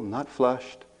cool, not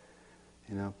flushed,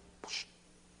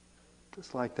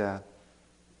 just like that,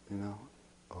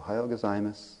 Ohayo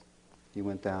gozaimasu. He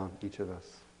went down, each of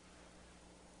us.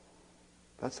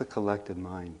 That's a collected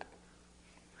mind.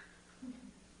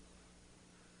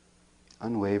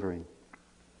 Unwavering.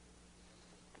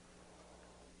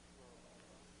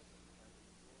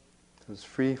 This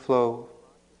free flow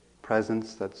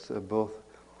presence that's both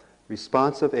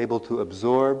responsive, able to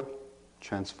absorb,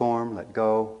 transform, let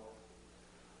go,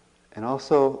 and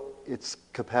also its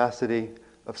capacity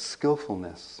of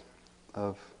skillfulness,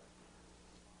 of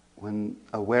when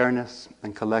awareness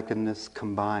and collectedness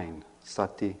combine,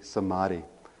 sati, samadhi,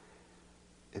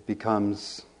 it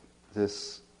becomes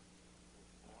this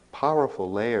powerful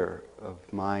layer of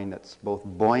mind that's both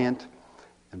buoyant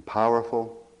and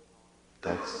powerful,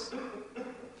 that's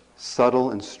subtle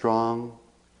and strong,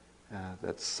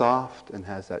 that's soft and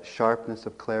has that sharpness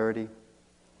of clarity.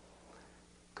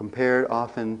 Compared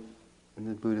often in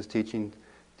the Buddha's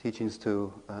teachings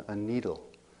to a needle,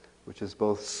 which is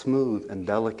both smooth and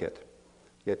delicate,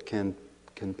 yet can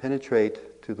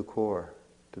penetrate to the core,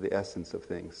 to the essence of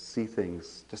things, see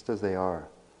things just as they are.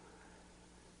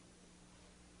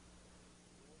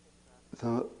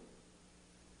 The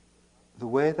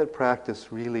way that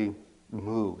practice really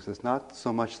moves is not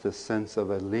so much the sense of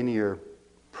a linear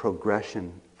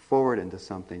progression forward into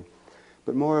something,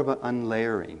 but more of an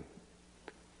unlayering,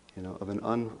 of an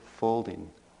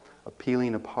unfolding, a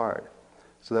peeling apart,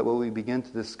 so that what we begin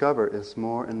to discover is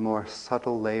more and more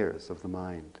subtle layers of the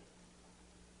mind,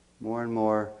 more and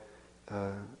more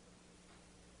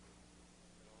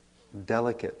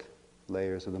delicate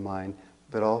layers of the mind,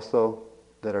 but also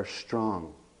that are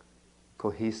strong,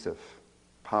 cohesive,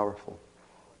 powerful.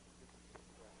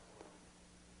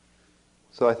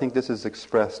 So I think this is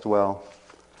expressed well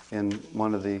in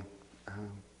one of the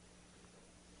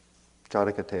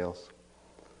Jataka tales,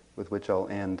 with which I'll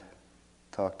end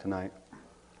talk tonight.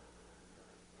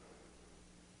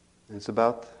 And it's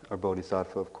about our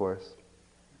bodhisattva, of course,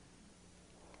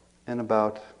 and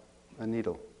about a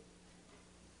needle.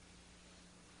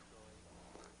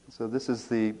 So this is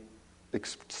the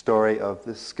story of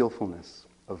this skillfulness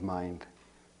of mind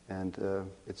and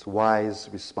its wise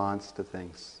response to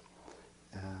things,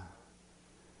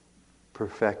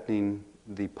 perfecting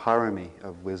the parami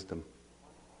of wisdom.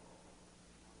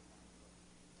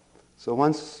 So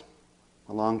once,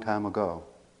 a long time ago,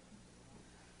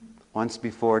 once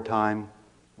before time,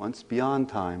 once beyond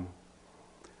time,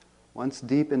 once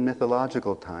deep in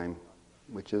mythological time,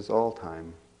 which is all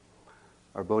time,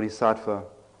 our bodhisattva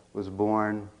was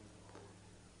born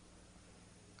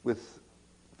with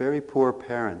very poor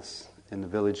parents in a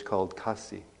village called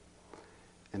Kasi.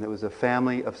 And it was a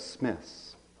family of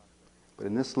smiths. But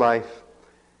in this life,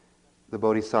 the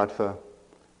bodhisattva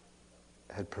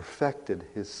had perfected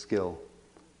his skill.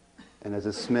 And as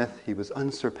a smith, he was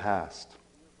unsurpassed,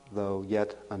 though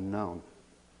yet unknown.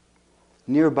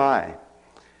 Nearby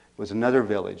was another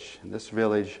village, and this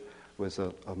village was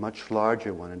a much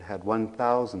larger one. It had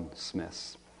 1,000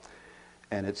 smiths.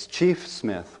 And its chief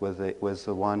smith was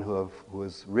the one who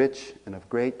was rich and of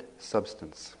great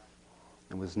substance,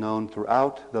 and was known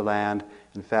throughout the land.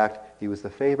 In fact, he was the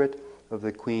favorite of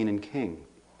the queen and king.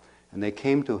 And they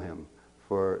came to him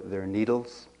for their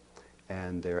needles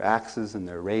and their axes and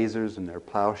their razors and their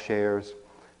plowshares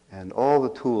and all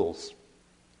the tools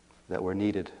that were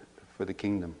needed for the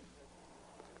kingdom.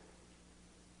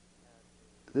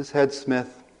 This head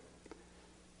smith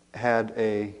had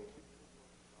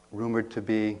rumored to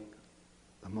be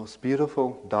the most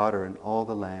beautiful daughter in all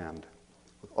the land,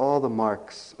 with all the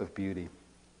marks of beauty.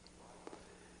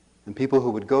 And people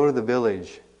who would go to the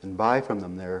village and buy from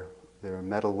them their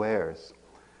metal wares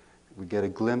would get a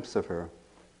glimpse of her,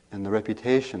 and the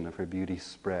reputation of her beauty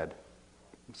spread.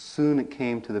 Soon it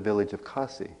came to the village of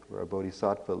Kasi, where a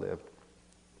bodhisattva lived.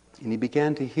 And he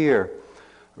began to hear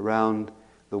around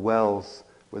the wells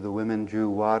where the women drew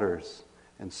waters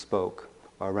and spoke,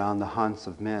 or around the haunts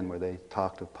of men where they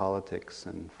talked of politics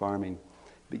and farming.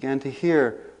 He began to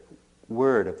hear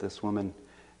word of this woman,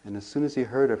 and as soon as he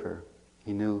heard of her,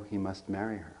 he knew he must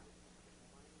marry her.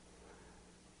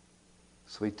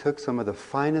 So he took some of the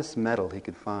finest metal he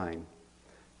could find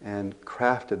and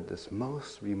crafted this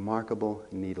most remarkable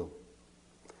needle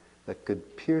that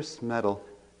could pierce metal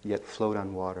yet float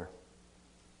on water.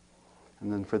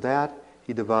 And then for that,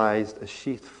 he devised a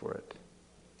sheath for it,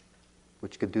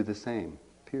 which could do the same,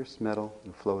 pierce metal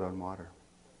and float on water.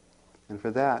 And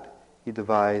for that, he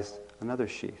devised another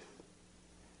sheath.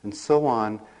 And so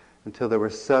on until there were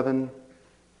 7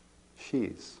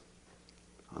 sheaths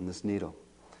on this needle.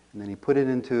 And then he put it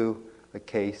into a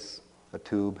case, a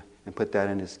tube, and put that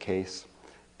in his case.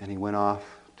 And he went off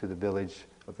to the village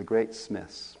of the great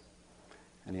smiths.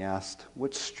 And he asked,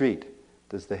 "Which street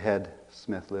does the head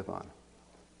smith live on?"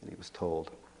 And he was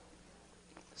told.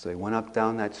 So he went up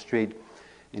down that street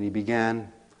and he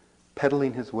began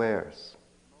peddling his wares,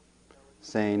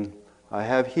 saying, "I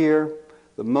have here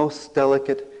the most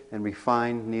delicate and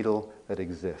refined needle that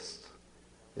exists.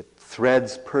 It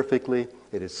threads perfectly,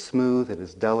 it is smooth, it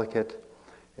is delicate,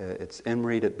 it's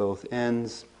emerald at both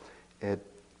ends, it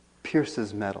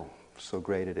pierces metal, so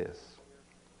great it is."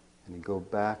 And he'd go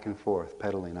back and forth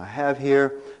peddling. "I have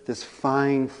here this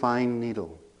fine, fine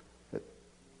needle that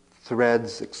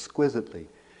threads exquisitely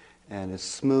and is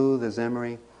smooth as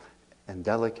emery and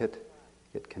delicate,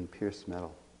 it can pierce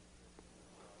metal."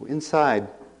 Well, inside,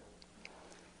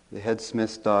 the head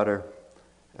smith's daughter,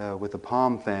 with a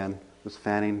palm fan, was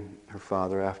fanning her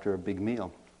father after a big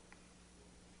meal.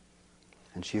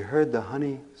 And she heard the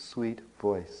honey-sweet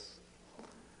voice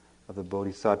of the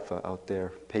bodhisattva out there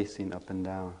pacing up and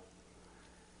down.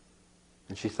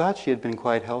 And she thought she had been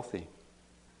quite healthy.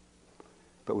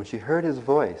 But when she heard his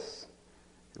voice,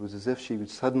 it was as if she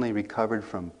suddenly recovered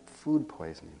from food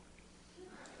poisoning.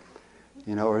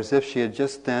 Or as if she had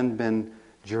just then been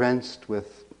drenched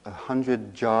with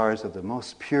 100 jars of the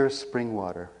most pure spring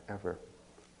water ever.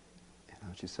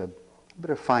 She said, "I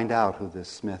better find out who this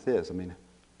smith is.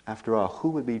 After all, who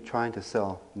would be trying to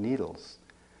sell needles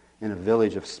in a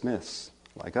village of smiths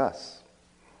like us?"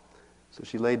 So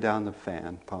she laid down the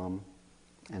fan palm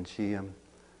and she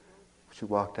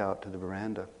walked out to the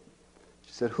veranda.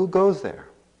 She said, "Who goes there?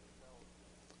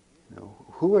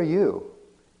 Who are you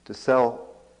to sell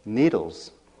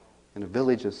needles in a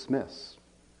village of smiths?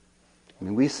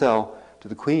 We sell to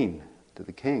the queen, to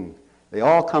the king. They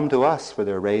all come to us for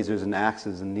their razors and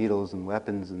axes and needles and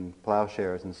weapons and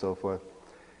plowshares and so forth.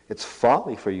 It's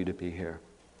folly for you to be here.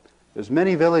 There's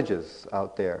many villages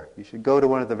out there. You should go to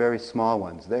one of the very small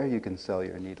ones. There you can sell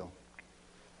your needle.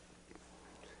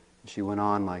 And she went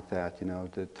on like that,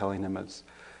 telling him it's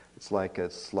like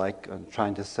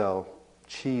trying to sell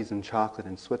cheese and chocolate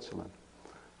in Switzerland.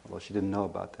 Although she didn't know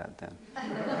about that then.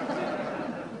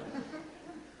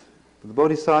 But the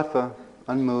Bodhisattva,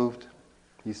 unmoved,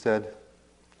 he said,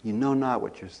 "You know not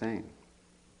what you're saying."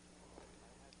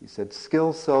 He said,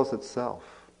 "Skill sells itself.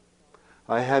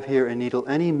 I have here a needle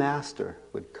any master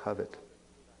would covet.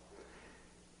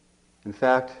 In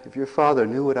fact, if your father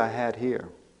knew what I had here,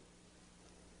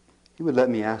 he would let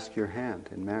me ask your hand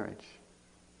in marriage.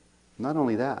 Not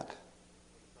only that,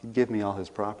 he'd give me all his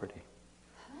property."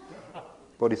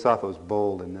 Bodhisattva was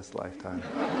bold in this lifetime.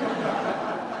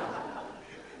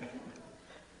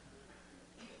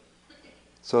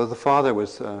 So the father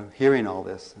was hearing all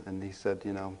this, and he said,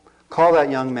 "Call that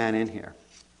young man in here."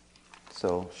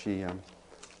 So she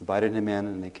invited him in,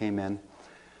 and they came in. And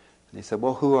he said,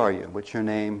 "Well, who are you? What's your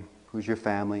name? Who's your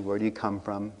family? Where do you come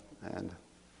from? And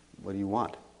what do you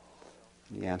want?"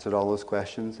 And he answered all those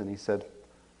questions, and he said,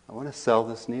 "I want to sell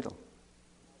this needle."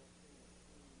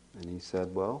 And he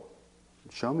said, "Well,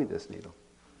 show me this needle."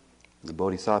 And the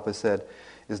Bodhisattva said,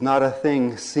 "Is not a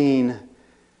thing seen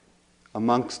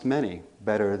amongst many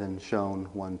better than shown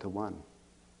one to one?"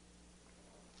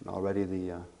 And already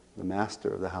the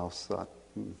master of the house thought,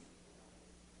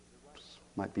 this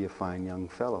might be a fine young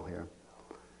fellow here.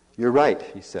 "You're right,"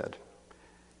 he said.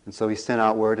 And so he sent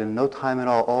out word, and in no time at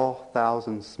all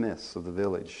 1,000 smiths of the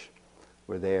village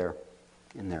were there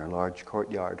in their large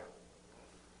courtyard.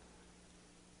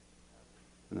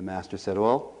 And the master said,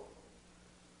 "Well,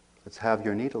 let's have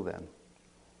your needle then."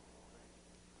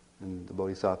 And the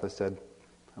Bodhisattva said,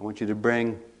 "I want you to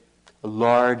bring a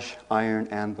large iron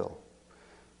anvil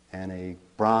and a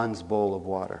bronze bowl of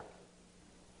water."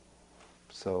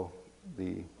 So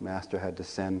the master had to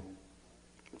send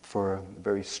for a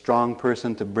very strong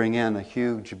person to bring in a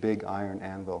huge, big iron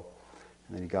anvil.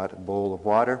 And then he got a bowl of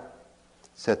water,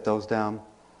 set those down.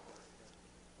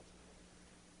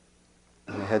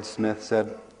 And the head smith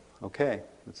said, "Okay,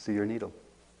 let's see your needle."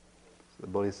 So the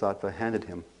Bodhisattva handed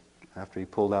him, after he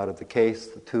pulled out of the case,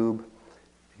 the tube,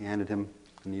 he handed him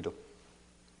the needle.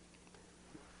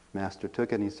 Master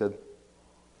took it and he said,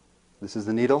 "This is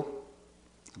the needle?"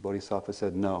 The Bodhisattva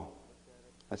said, "No,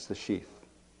 that's the sheath."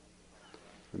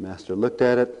 The master looked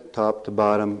at it, top to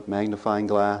bottom, magnifying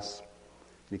glass.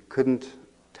 He couldn't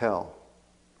tell,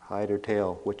 hide or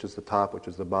tail, which was the top, which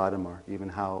was the bottom, or even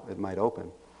how it might open.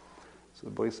 So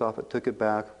the Bodhisattva took it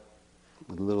back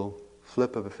with a little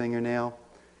flip of a fingernail,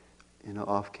 and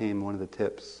off came one of the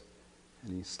tips,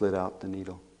 and he slid out the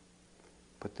needle,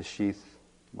 put the sheath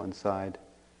one side,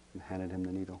 and handed him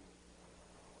the needle.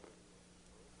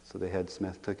 So the head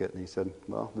smith took it, and he said,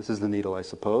 "Well, this is the needle, I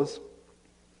suppose."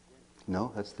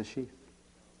 "No, that's the sheath."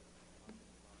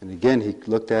 And again he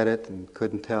looked at it and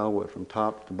couldn't tell what from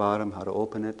top to bottom, how to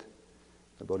open it.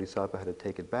 The Bodhisattva had to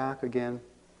take it back again.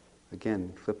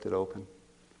 Again, flipped it open,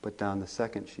 put down the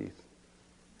second sheath,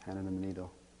 handed him the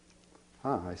needle.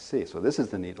 "Ah, I see. So this is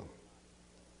the needle."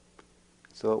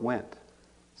 So it went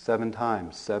 7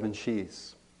 times, 7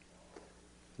 sheaths.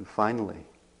 And finally,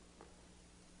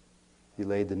 he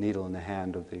laid the needle in the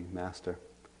hand of the master.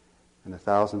 And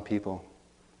 1,000 people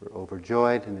were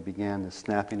overjoyed, and they began the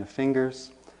snapping of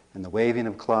fingers and the waving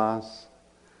of claws,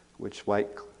 which white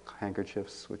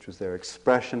handkerchiefs, which was their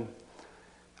expression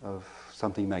of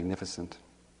something magnificent.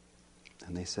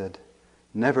 And they said,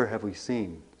 "Never have we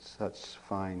seen such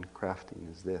fine crafting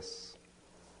as this."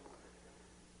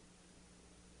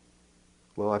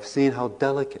 "Well, I've seen how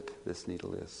delicate this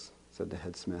needle is," said the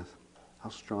head smith. "How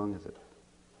strong is it?"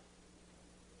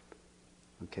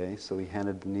 Okay, so he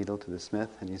handed the needle to the smith,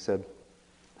 and he said,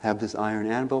 "Have this iron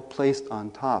anvil placed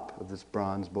on top of this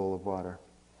bronze bowl of water,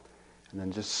 and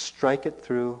then just strike it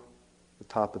through the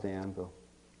top of the anvil."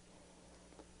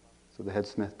 So the head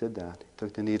smith did that. He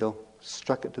took the needle,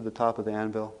 struck it to the top of the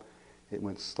anvil. It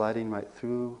went sliding right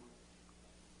through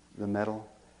the metal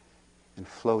and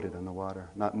floated on the water,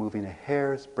 not moving a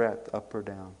hair's breadth up or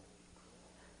down.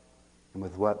 And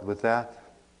with that,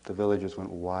 the villagers went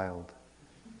wild,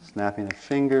 snapping of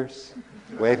fingers,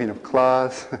 waving of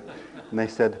claws. And they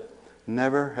said,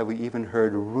 "Never have we even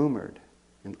heard rumored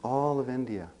in all of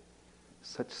India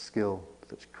such skill,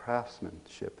 such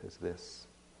craftsmanship as this."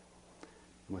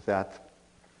 And with that,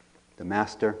 the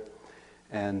master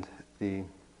and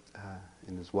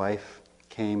his wife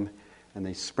came, and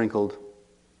they sprinkled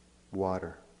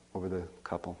water over the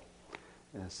couple.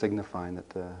 signifying that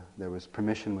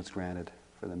permission was granted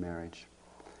for the marriage.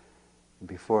 And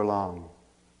before long,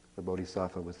 the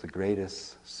Bodhisattva was the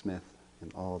greatest smith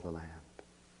in all the land.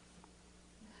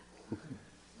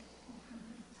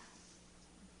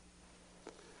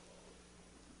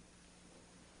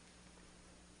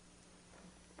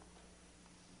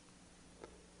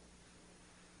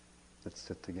 Let's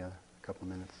sit together a couple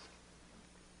minutes.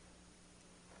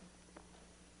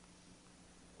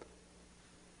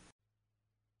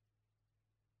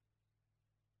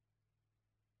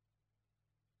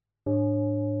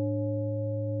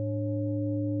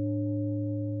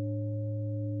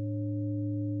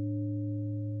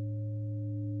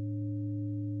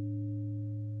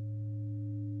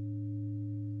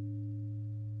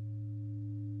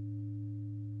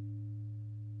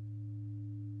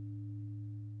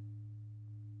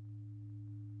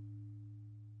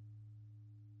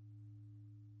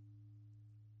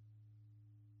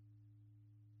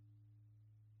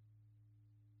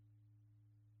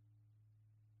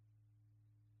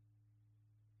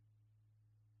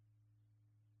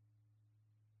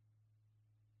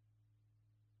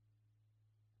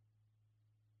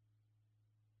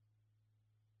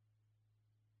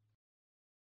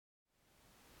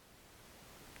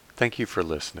 Thank you for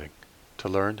listening. To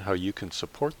learn how you can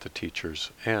support the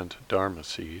teachers and Dharma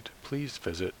Seed, please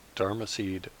visit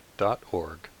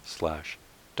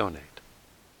dharmaseed.org/donate.